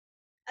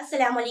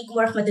Assalamu alaikum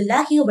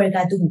warahmatullahi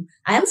wabarakatuh.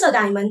 I am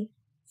Souda Aiman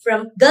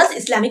from Girls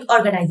Islamic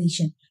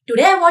Organization.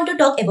 Today I want to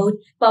talk about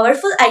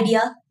powerful idea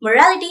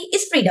morality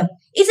is freedom.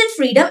 Isn't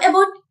freedom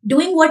about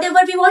doing whatever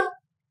we want?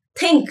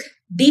 Think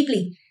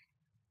deeply.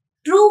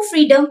 True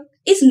freedom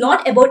is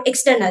not about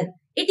external.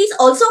 It is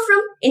also from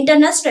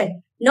internal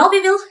strength. Now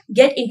we will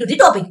get into the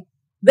topic.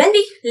 When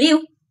we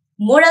live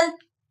moral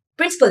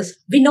principles,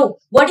 we know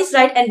what is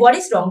right and what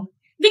is wrong.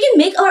 We can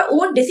make our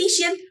own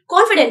decision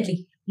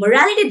confidently.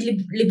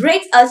 Morality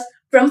liberates us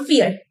from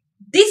fear.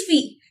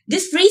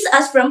 This frees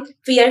us from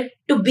fear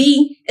to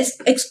being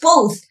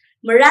exposed.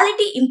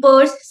 Morality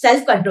empowers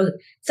self-control.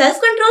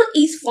 Self-control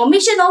is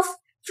formation of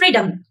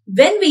freedom.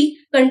 When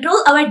we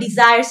control our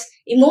desires,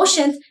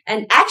 emotions,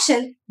 and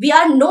action, we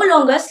are no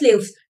longer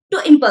slaves to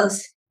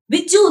impulse.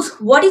 We choose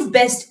what is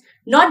best,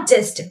 not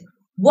just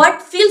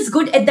what feels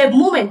good at the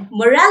moment.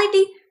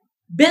 Morality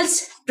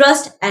builds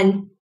trust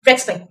and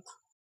respect.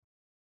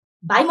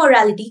 By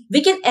morality,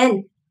 we can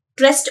earn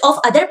trust of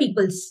other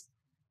peoples.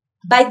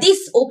 By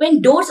this,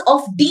 open doors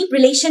of deep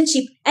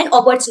relationship and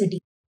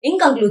opportunity. In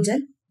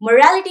conclusion,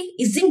 morality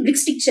isn't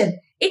restriction.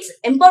 It's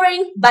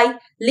empowering by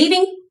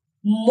living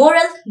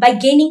moral, by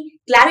gaining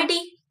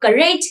clarity,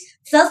 courage,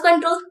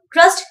 self-control,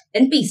 trust,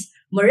 and peace.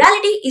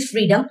 Morality is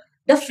freedom,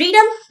 the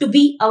freedom to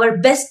be our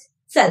best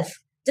self.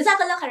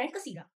 Jazakallah khairan kasira.